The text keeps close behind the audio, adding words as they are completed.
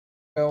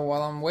Well,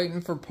 while I'm waiting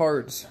for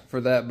parts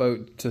for that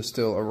boat to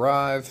still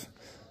arrive,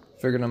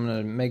 figured I'm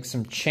going to make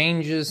some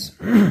changes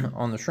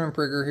on the shrimp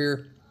rigger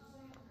here.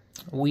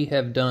 We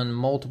have done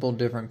multiple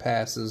different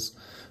passes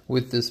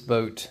with this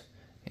boat,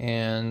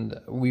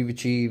 and we've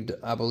achieved,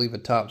 I believe, a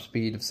top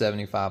speed of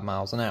 75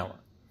 miles an hour.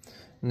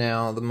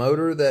 Now, the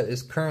motor that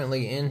is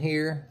currently in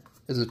here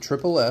is a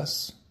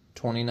FLYS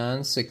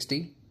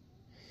 2960,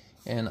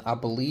 and I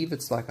believe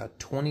it's like a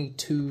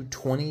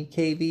 2220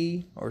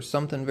 kV or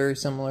something very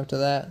similar to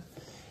that.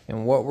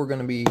 And what we're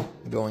going to be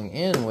going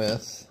in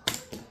with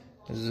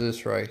is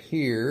this right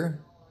here,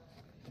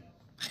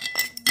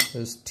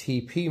 this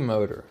TP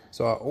motor.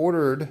 So I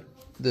ordered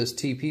this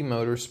TP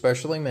motor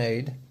specially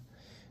made,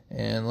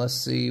 and let's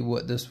see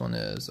what this one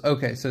is.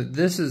 Okay, so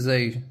this is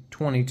a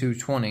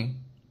 2220,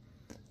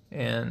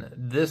 and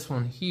this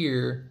one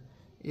here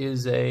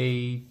is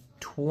a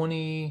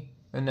 20,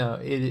 no,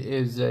 it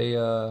is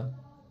a,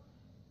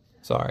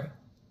 sorry,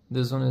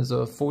 this one is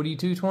a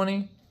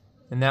 4220.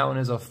 And that one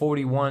is a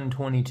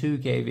 4122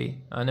 kV.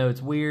 I know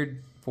it's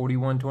weird,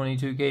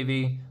 4122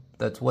 kV.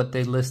 That's what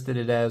they listed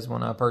it as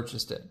when I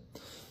purchased it.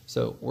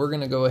 So we're going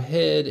to go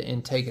ahead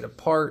and take it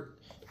apart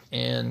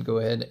and go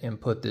ahead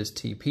and put this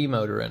TP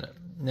motor in it.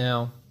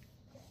 Now,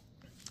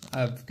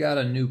 I've got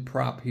a new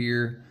prop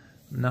here.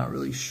 I'm not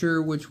really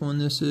sure which one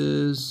this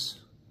is.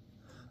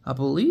 I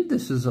believe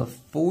this is a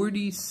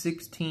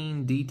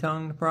 4016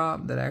 detongued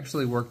prop that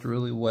actually worked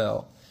really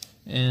well.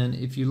 And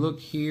if you look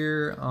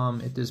here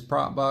at this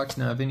prop box,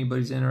 now if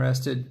anybody's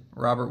interested,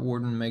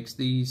 Rwarden makes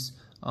these.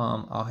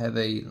 I'll have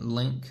a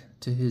link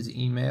to his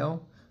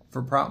email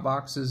for prop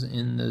boxes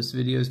in this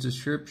video's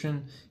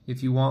description.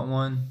 If you want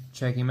one,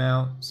 check him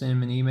out, send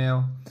him an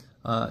email.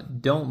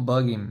 Don't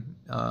bug him.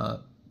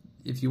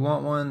 If you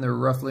want one, they're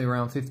roughly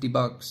around 50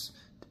 bucks.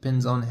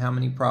 Depends on how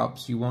many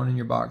props you want in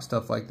your box,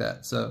 stuff like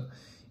that. So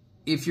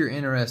if you're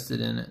interested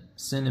in it,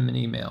 send him an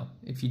email.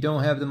 If you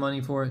don't have the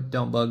money for it,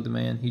 don't bug the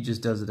man. He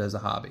just does it as a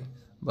hobby.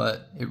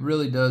 But it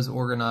really does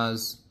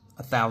organize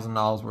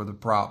 $1,000 worth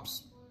of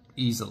props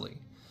easily.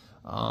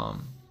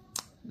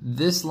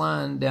 This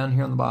line down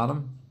here on the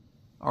bottom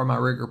are my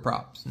rigger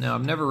props. Now,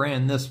 I've never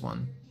ran this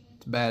one.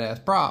 It's a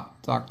badass prop.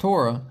 It's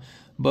Octora.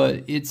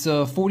 But it's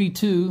a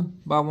 42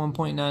 by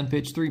 1.9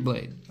 pitch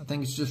 3-blade. I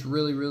think it's just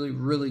really, really,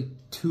 really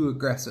too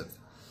aggressive.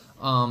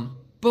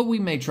 But we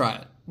may try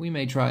it. We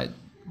may try it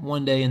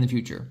one day in the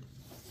future.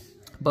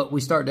 But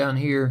we start down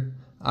here.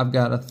 I've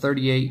got a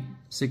 38-16,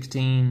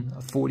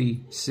 a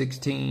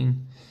 40-16,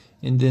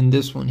 and then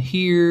this one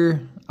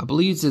here, I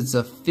believe it's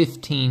a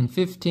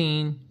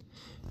 15-15,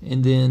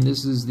 and then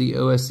this is the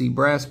OSC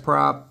brass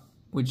prop,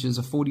 which is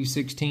a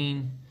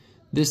 40-16.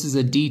 This is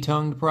a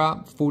detongued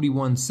prop,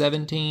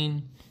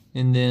 41-17,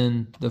 and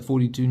then the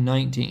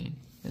 42-19.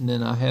 And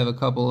then I have a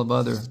couple of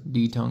other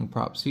detongued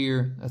props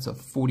here. That's a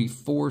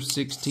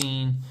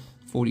 44-16,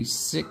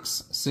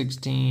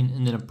 46-16,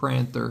 and then a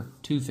Panther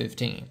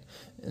 215.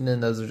 And then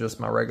those are just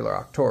my regular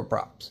Octora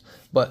props.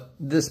 But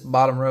this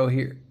bottom row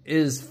here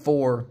is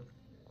for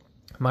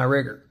my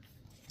rigger.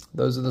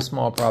 Those are the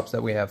small props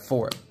that we have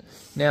for it.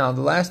 Now,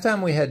 the last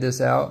time we had this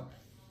out,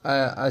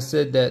 I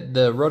said that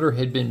the rudder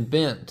had been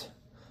bent.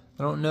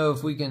 I don't know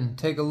if we can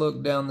take a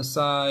look down the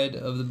side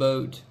of the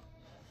boat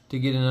to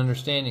get an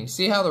understanding.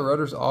 See how the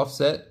rudder's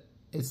offset?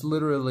 It's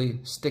literally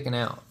sticking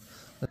out.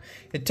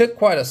 It took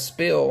quite a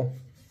spill,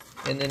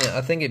 and then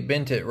I think it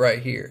bent it right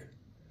here.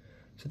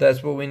 So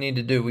that's what we need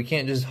to do. We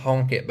can't just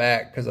honk it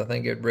back because I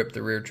think it'd rip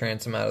the rear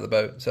transom out of the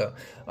boat. So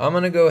I'm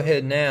going to go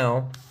ahead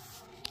now,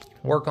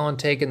 work on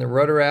taking the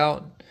rudder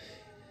out,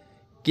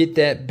 get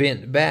that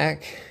bent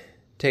back,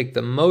 take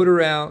the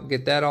motor out,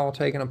 get that all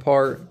taken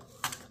apart.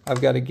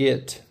 I've got to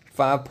get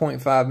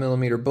 5.5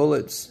 millimeter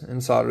bullets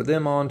and solder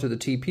them onto the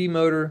TP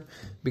motor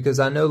because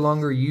I no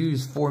longer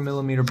use 4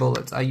 millimeter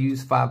bullets. I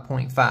use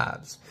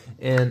 5.5s.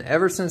 And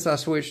ever since I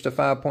switched to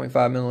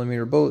 5.5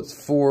 millimeter bullets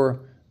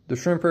for the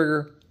shrimp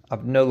rigger,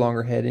 I've no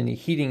longer had any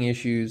heating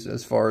issues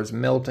as far as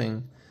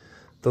melting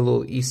the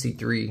little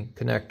EC3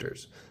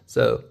 connectors.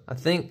 So I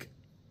think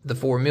the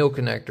 4 mil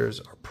connectors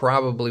are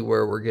probably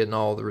where we're getting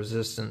all the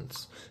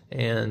resistance,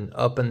 and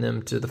upping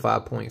them to the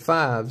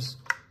 5.5s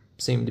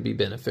seem to be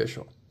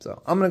beneficial.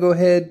 So I'm gonna go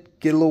ahead,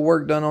 get a little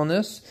work done on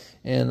this,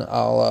 and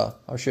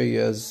I'll show you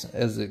as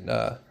it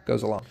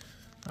goes along.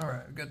 All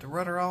right, I've got the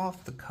rudder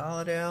off, the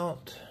collet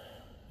out,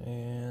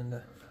 and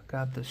I've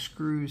got the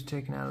screws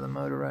taken out of the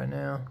motor right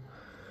now.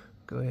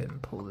 Go ahead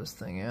and pull this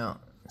thing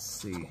out. Let's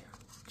see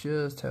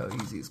just how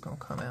easy it's gonna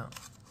come out.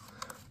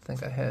 I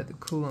think I had the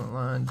coolant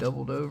line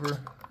doubled over.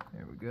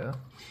 There we go.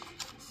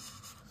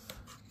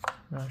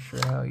 Not sure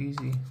how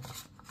easy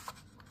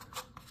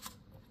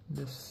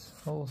this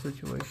whole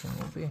situation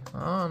will be.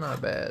 Oh,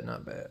 not bad,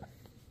 not bad.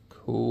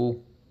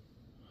 Cool.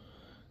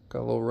 Got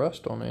a little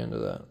rust on the end of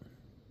that.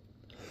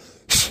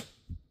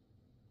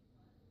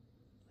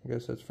 I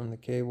guess that's from the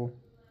cable.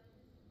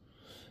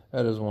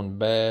 That is one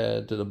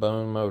bad to the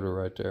bone motor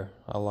right there.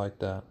 I like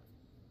that.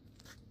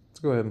 Let's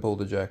go ahead and pull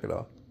the jacket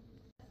off.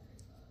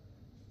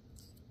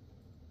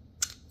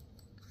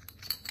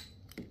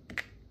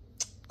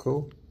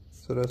 Cool.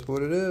 So that's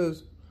what it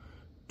is.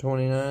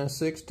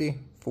 2960,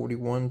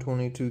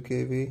 4122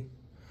 kV,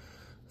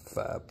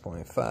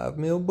 5.5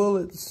 mil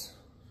bullets.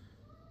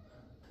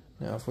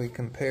 Now if we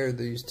compare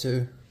these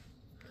two,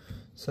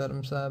 set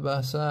them side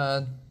by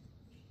side,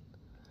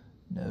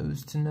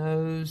 nose to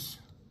nose,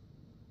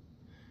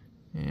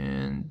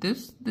 and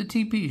the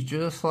TP is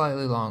just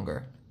slightly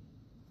longer.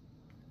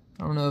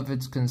 I don't know if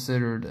it's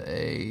considered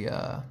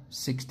a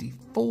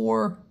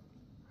 64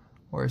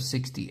 or a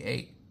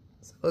 68.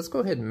 So let's go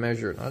ahead and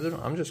measure it.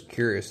 I'm just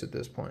curious at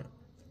this point.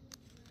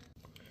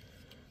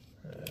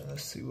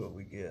 Let's see what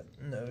we get,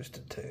 nose to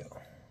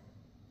tail.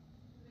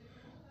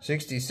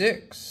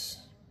 66,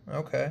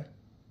 okay,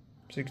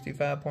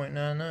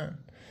 65.99.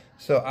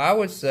 So I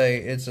would say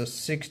it's a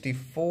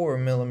 64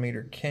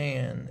 millimeter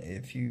can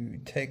if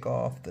you take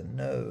off the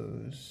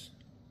nose.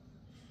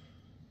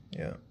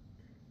 Yeah.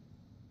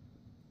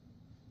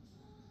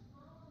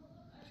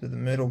 So the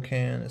middle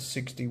can is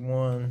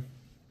 61.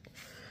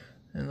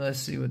 And let's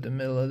see what the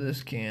middle of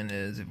this can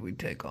is if we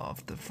take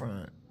off the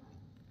front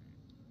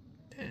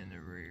and the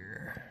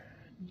rear.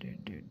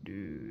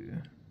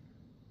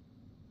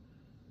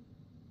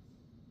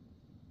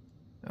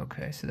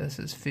 Okay, so this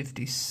is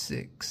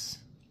 56.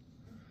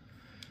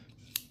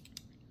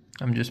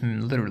 I'm just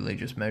literally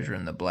just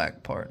measuring the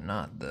black part,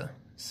 not the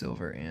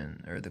silver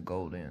end or the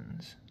gold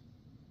ends.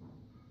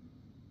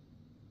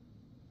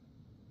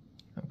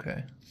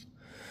 Okay.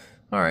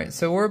 Alright,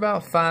 so we're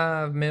about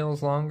 5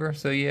 mils longer,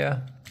 so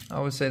yeah, I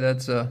would say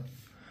that's a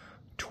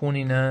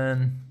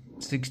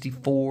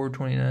 2964,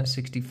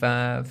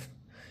 2965.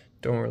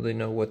 Don't really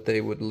know what they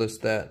would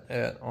list that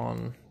at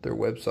on their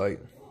website.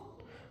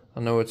 I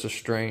know it's a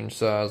strange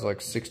size, like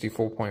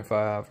 64.5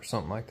 or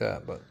something like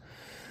that, but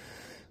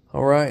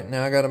alright,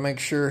 now I gotta make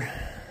sure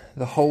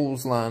the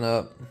holes line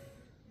up.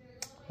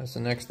 That's the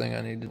next thing I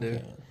need to do.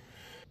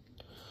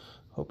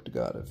 Hope to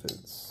God if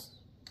it's...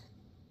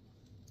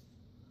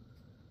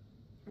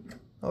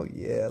 Oh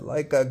yeah,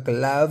 like a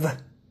glove.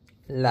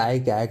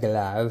 Like a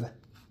glove.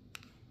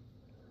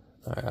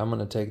 Alright, I'm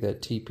gonna take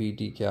that TP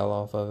decal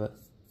off of it,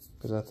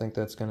 because I think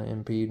that's gonna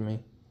impede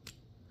me.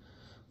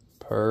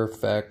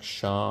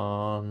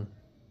 Perfection.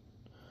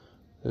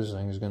 This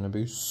thing is gonna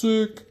be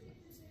sick.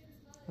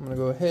 I'm gonna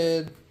go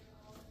ahead,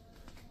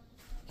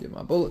 get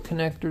my bullet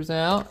connectors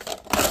out,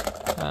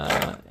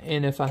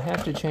 and if I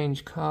have to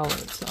change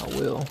collets, I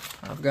will.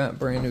 I've got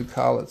brand new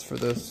collets for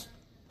this.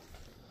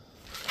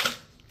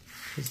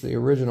 It's the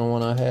original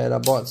one I had. I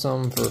bought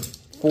some for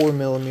 4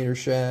 millimeter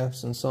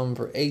shafts and some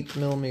for 8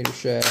 millimeter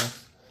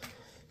shafts,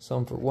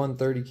 some for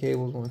 130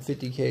 cables,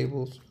 150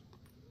 cables.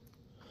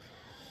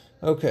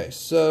 Okay,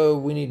 so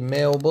we need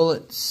male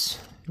bullets.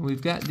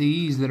 We've got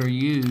these that are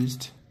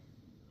used,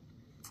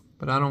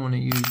 but I don't want to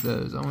use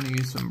those. I want to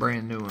use some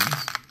brand new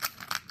ones.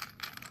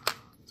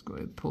 Let's go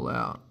ahead and pull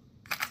out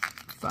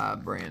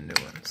 5 brand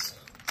new ones.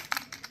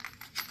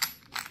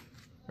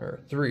 Or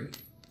 3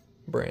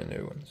 brand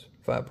new ones,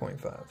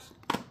 5.5s.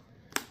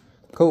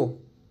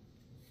 Cool.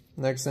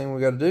 Next thing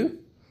we got to do,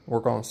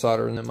 work on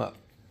soldering them up.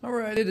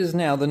 Alright, it is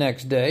now the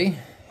next day,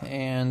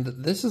 and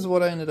this is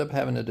what I ended up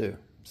having to do.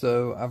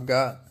 So I've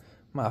got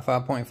my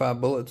 5.5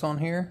 bullets on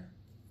here,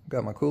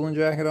 got my cooling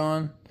jacket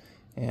on,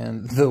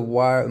 and the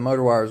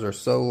motor wires are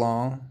so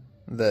long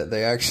that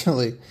they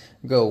actually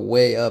go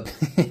way up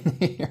in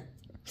here.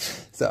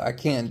 So I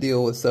can't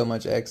deal with so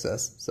much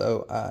excess.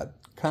 So I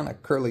kind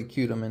of curly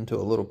cued them into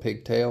a little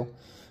pigtail.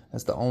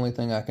 That's the only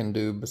thing I can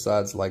do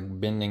besides like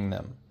bending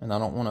them. And I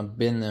don't want to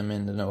bend them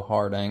into no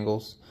hard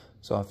angles.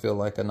 So I feel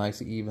like a nice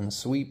even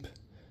sweep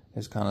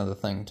is kind of the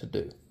thing to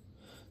do.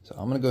 So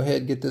I'm going to go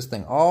ahead and get this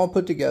thing all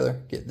put together.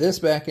 Get this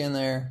back in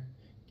there.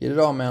 Get it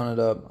all mounted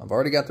up. I've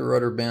already got the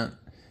rotor bent.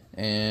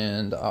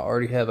 And I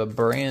already have a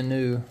brand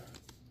new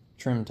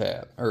trim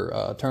tab,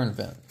 or turn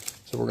fin.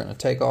 So we're going to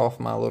take off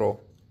my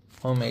little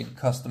homemade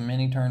custom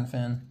mini turn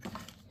fin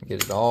and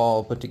get it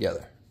all put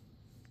together.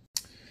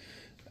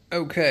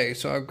 Okay,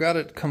 so I've got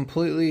it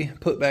completely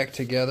put back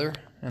together,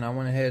 and I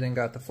went ahead and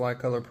got the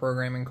flycolor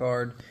programming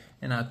card,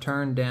 and I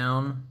turned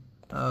down,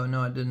 oh no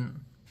I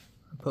didn't,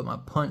 I put my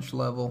punch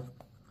level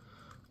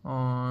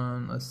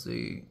on, let's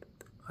see,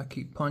 I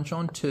keep punch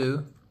on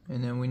 2,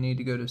 and then we need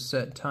to go to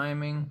set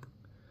timing.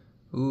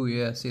 Ooh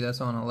yeah, see that's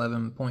on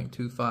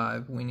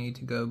 11.25. We need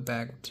to go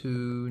back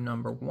to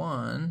number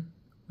 1,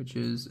 which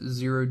is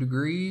 0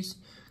 degrees,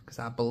 because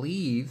I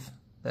believe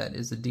that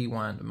is a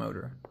dewind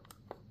motor.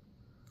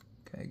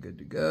 Okay, good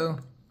to go.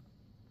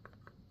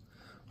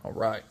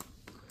 Alright,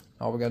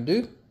 all we gotta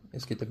do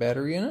is get the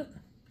battery in it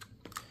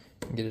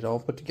and get it all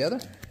put together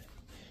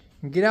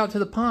and get out to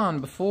the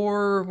pond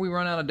before we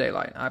run out of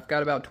daylight. I've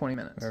got about 20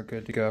 minutes. We're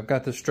good to go. I've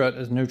got the strut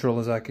as neutral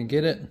as I can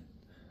get it.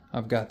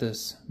 I've got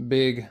this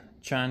big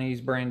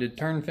Chinese branded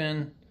turn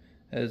fin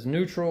as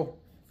neutral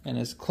and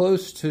as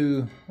close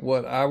to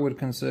what I would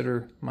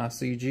consider my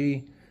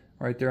CG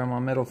right there on my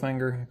middle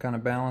finger, kind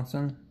of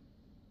balancing.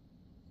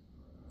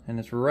 And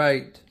it's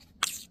right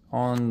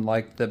on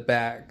like the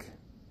back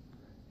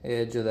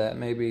edge of that,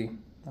 maybe,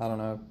 I don't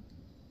know,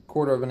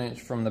 1/4 of an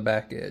inch from the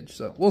back edge.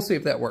 So we'll see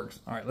if that works.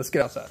 All right, let's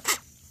get outside.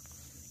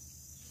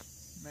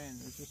 Man,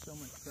 there's just so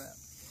much crap.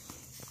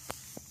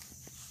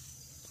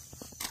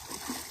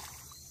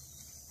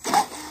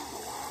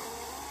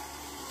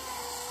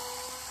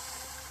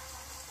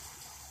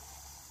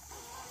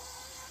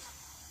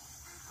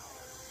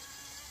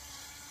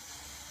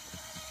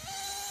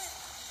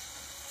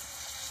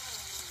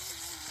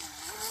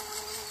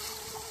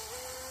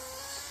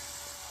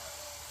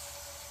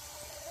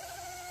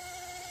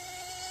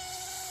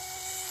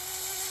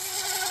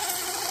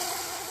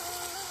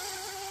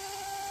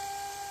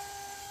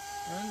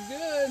 Runs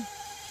good.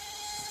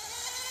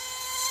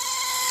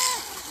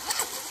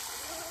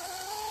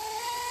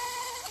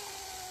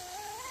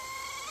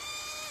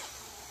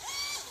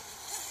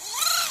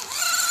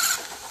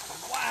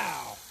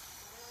 Wow.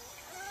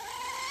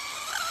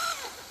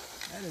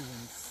 That is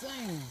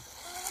insane.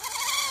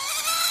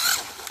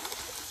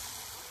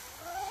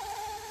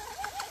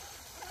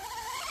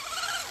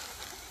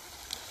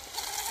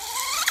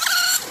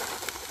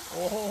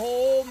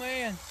 Oh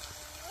man.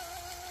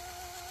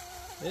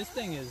 This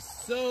thing is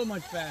so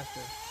much faster.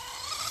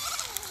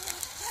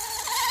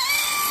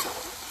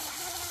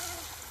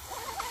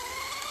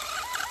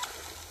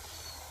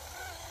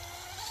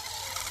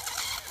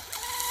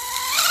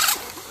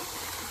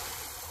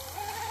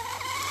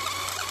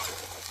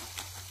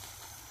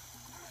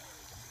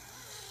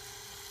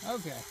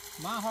 Okay,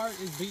 my heart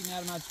is beating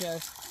out of my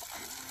chest.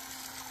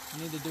 I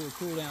need to do a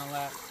cool down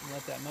lap and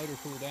let that motor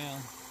cool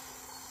down.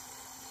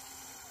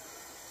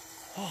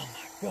 Oh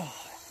my God,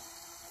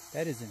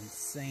 that is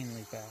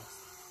insanely fast.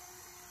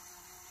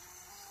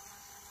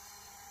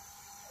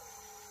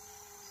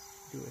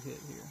 Do a hit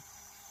here.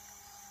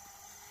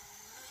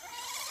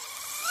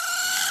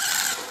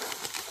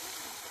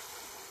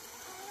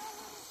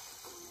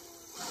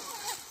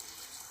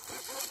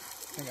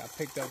 I think I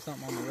picked up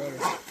something on the rotor.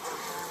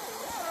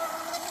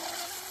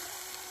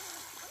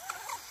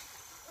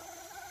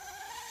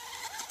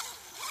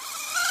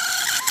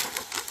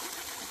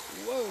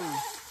 Whoa!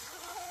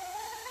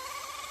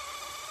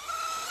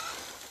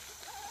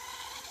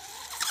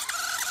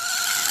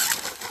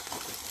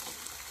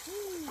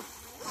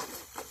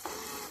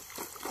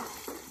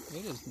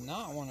 It does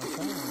not want to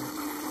turn the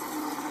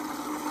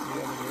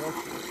other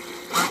direction.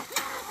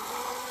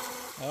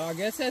 Oh, I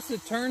guess that's the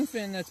turn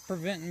fin that's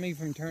preventing me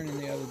from turning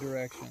the other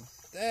direction.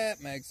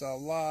 That makes a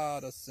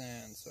lot of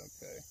sense.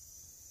 Okay.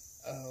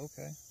 Oh,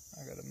 okay.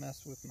 I gotta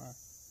mess with my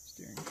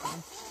steering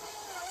fin.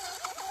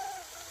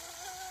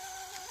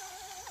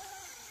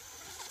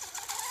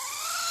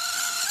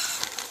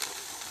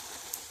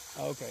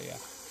 Okay, yeah.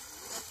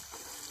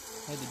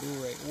 Had to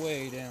do right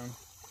way down.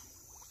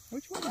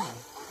 Which one?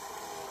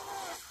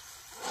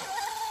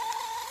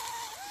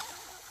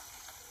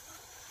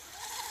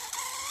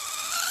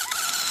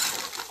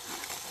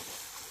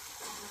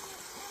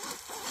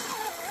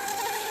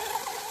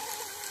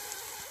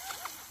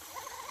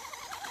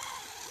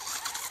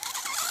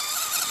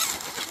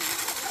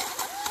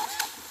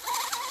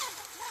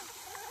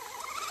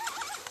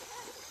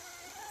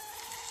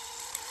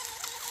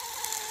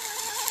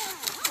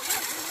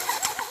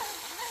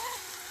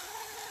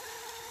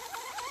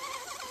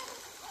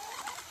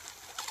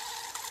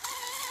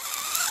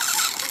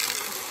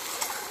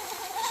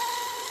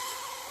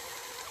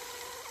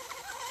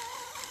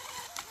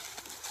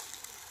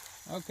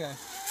 Okay,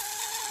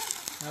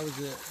 that was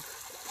it.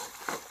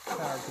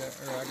 Power cut,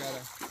 or I got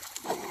a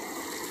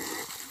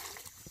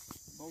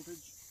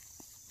voltage.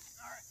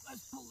 Alright,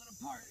 let's pull it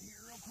apart here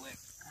real quick.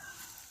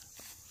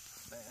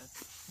 Bad.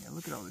 Yeah,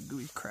 look at all the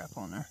gooey crap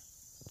on there.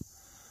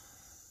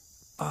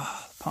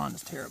 Oh, the pond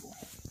is terrible.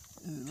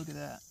 Ooh, look at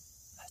that.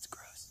 That's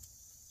gross.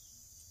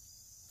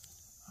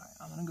 Alright,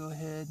 I'm gonna go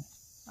ahead.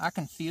 I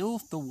can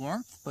feel the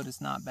warmth, but it's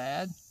not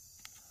bad.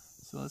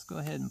 So let's go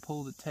ahead and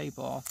pull the tape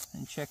off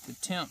and check the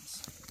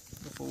temps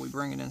before we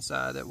bring it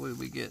inside. That way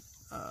we get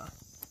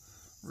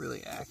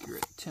really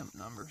accurate temp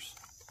numbers.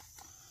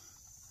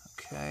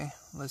 Okay,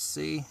 let's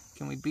see.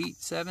 Can we beat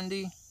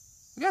 70?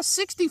 We got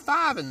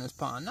 65 in this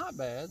pond. Not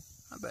bad.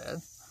 Not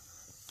bad.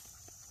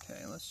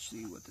 Okay, let's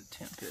see what the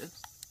temp is.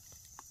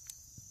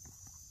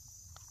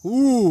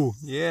 Ooh,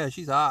 yeah,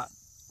 she's hot.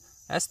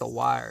 That's the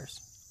wires.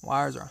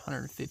 Wires are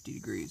 150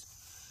 degrees.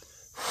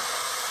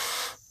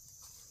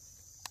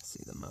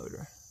 See the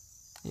motor.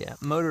 Yeah,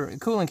 motor,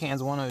 cooling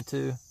can's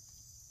 102.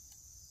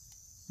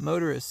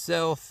 Motor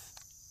itself,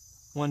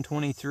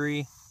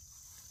 123.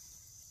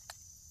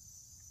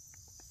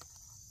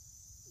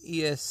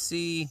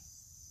 ESC,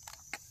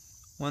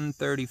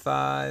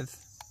 135.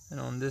 And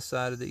on this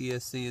side of the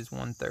ESC is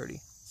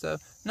 130. So,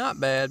 not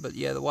bad, but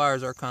yeah, the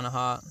wires are kind of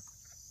hot.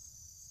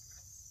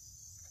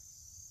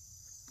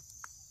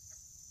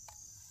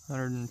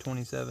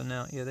 127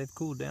 now. Yeah, they've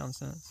cooled down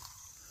since.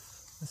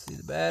 Let's see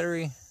the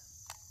battery.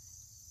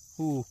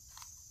 Ooh.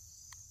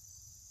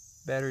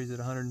 Battery's at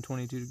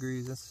 122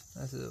 degrees.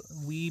 That's a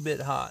wee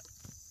bit hot.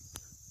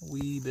 A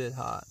wee bit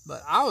hot.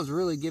 But I was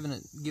really giving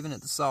it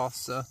the sauce.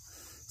 So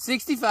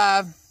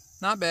 65,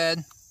 not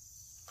bad.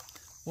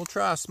 We'll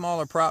try a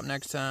smaller prop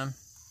next time.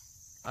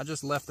 I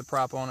just left the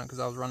prop on it because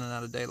I was running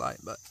out of daylight.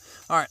 But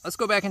all right, let's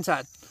go back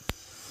inside.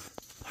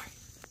 All right.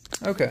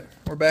 Okay,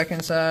 we're back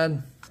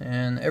inside,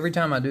 and every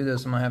time I do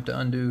this, I'm gonna have to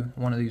undo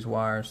one of these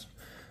wires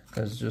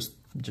because just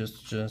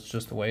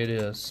the way it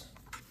is.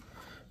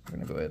 I'm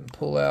gonna go ahead and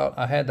pull out.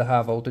 I had the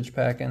high voltage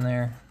pack in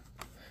there,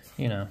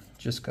 you know,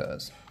 just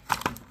cause.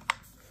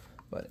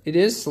 But it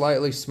is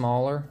slightly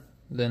smaller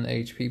than the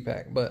HP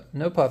pack, but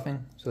no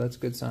puffing, so that's a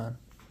good sign.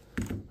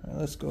 All right,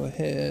 let's go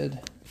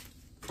ahead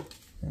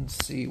and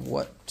see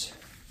what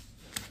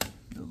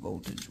the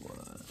voltage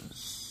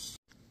was.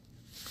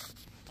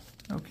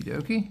 Okie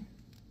dokie.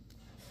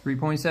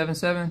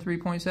 3.77,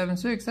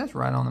 3.76, that's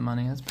right on the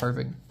money, that's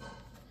perfect.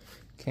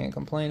 Can't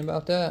complain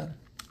about that.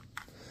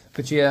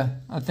 But yeah,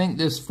 I think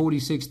this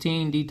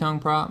 4016 D-tongue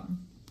prop,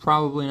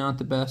 probably not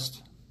the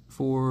best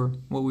for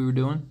what we were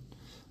doing.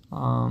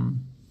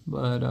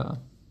 But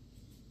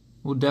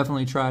we'll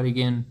definitely try it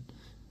again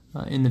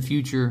in the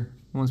future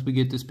once we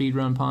get the speed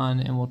run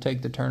pond, and we'll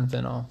take the turn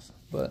fin off.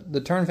 But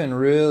the turn fin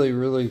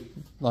really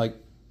like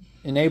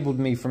enabled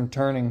me from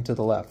turning to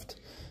the left.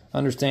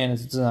 Understand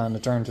it's designed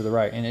to turn to the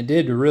right, and it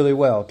did really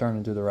well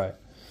turning to the right.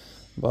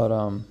 But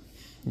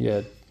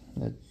yeah,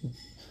 it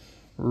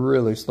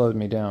really slowed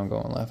me down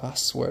going left. I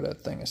swear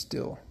that thing is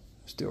still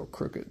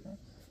crooked.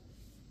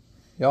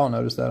 Y'all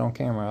notice that on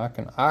camera.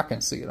 I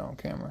can see it on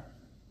camera.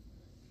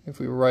 If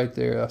we were right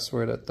there, I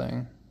swear that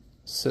thing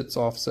sits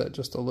offset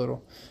just a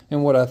little.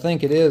 And what I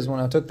think it is, when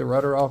I took the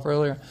rudder off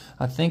earlier,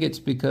 I think it's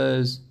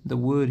because the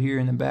wood here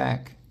in the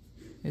back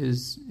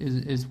is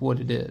what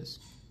it is.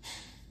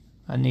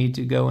 I need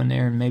to go in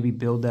there and maybe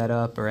build that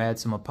up or add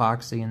some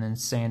epoxy and then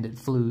sand it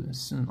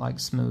like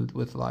smooth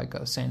with like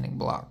a sanding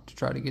block to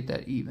try to get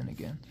that even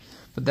again.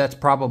 But that's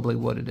probably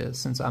what it is.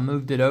 Since I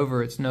moved it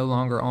over, it's no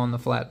longer on the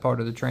flat part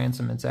of the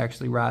transom. It's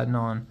actually riding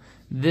on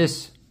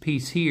this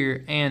piece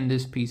here and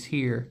this piece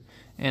here.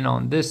 And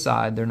on this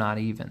side, they're not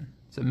even.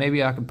 So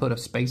maybe I could put a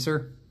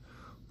spacer,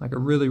 like a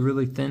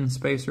really thin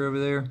spacer over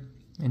there,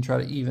 and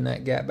try to even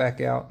that gap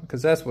back out.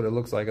 Because that's what it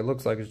looks like. It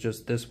looks like it's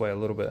just this way a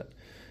little bit.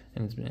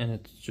 And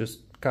it's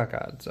just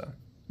cockeyed, so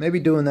maybe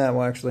doing that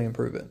will actually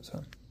improve it.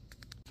 So,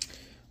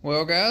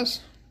 well guys,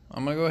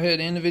 I'm gonna go ahead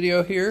and end the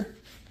video here.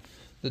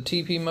 The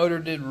TP motor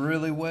did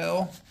really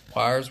well.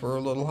 Wires were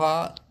a little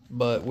hot,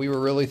 but we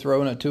were really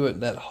throwing it to it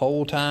that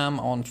whole time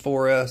on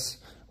 4S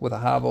with a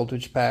high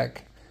voltage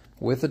pack,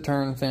 with a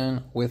turn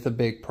fin, with a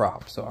big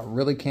prop. So I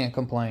really can't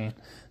complain.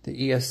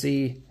 The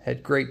ESC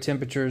had great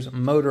temperatures.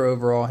 Motor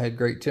overall had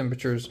great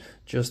temperatures.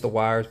 Just the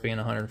wires being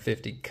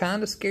 150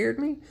 kind of scared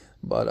me.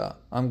 But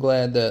I'm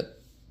glad that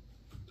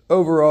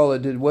overall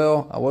it did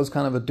well. I was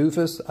kind of a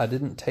doofus. I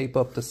didn't tape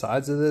up the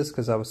sides of this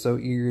because I was so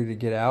eager to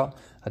get out.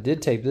 I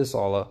did tape this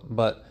all up,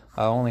 but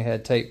I only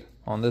had tape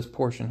on this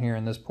portion here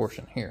and this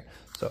portion here.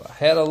 So I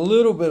had a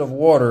little bit of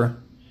water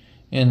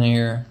in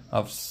there.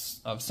 I've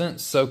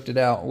since soaked it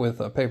out with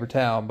a paper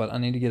towel, but I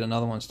need to get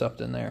another one stuffed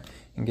in there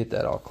and get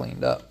that all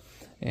cleaned up.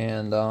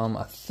 And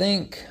I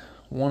think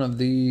one of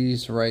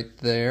these right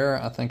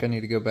there, I think I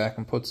need to go back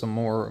and put some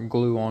more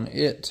glue on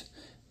it.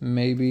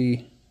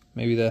 Maybe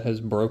that has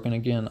broken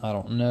again. I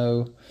don't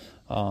know.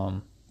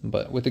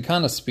 But with the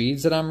kind of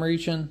speeds that I'm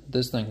reaching,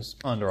 this thing's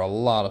under a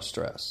lot of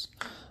stress.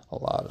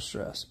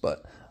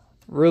 But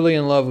really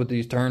in love with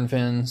these turn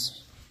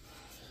fins.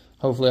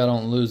 Hopefully I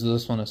don't lose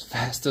this one as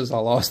fast as I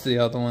lost the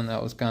other one.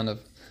 That was kind of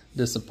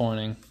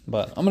disappointing.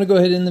 But I'm going to go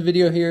ahead and end the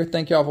video here.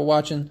 Thank y'all for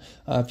watching.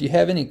 If you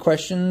have any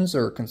questions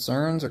or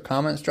concerns or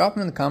comments, drop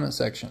them in the comment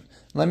section.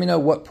 Let me know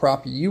what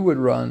prop you would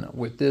run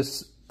with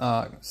this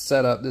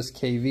setup, this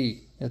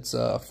KV. It's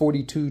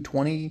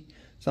 4220,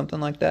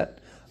 something like that.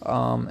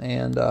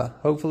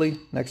 Hopefully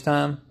next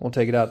time we'll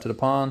take it out to the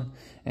pond,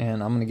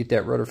 and I'm going to get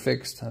that rudder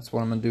fixed. That's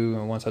what I'm going to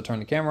do once I turn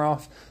the camera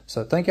off.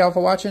 So thank y'all for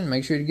watching.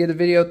 Make sure to give the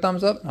video a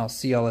thumbs up, and I'll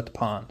see y'all at the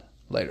pond.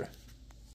 Later.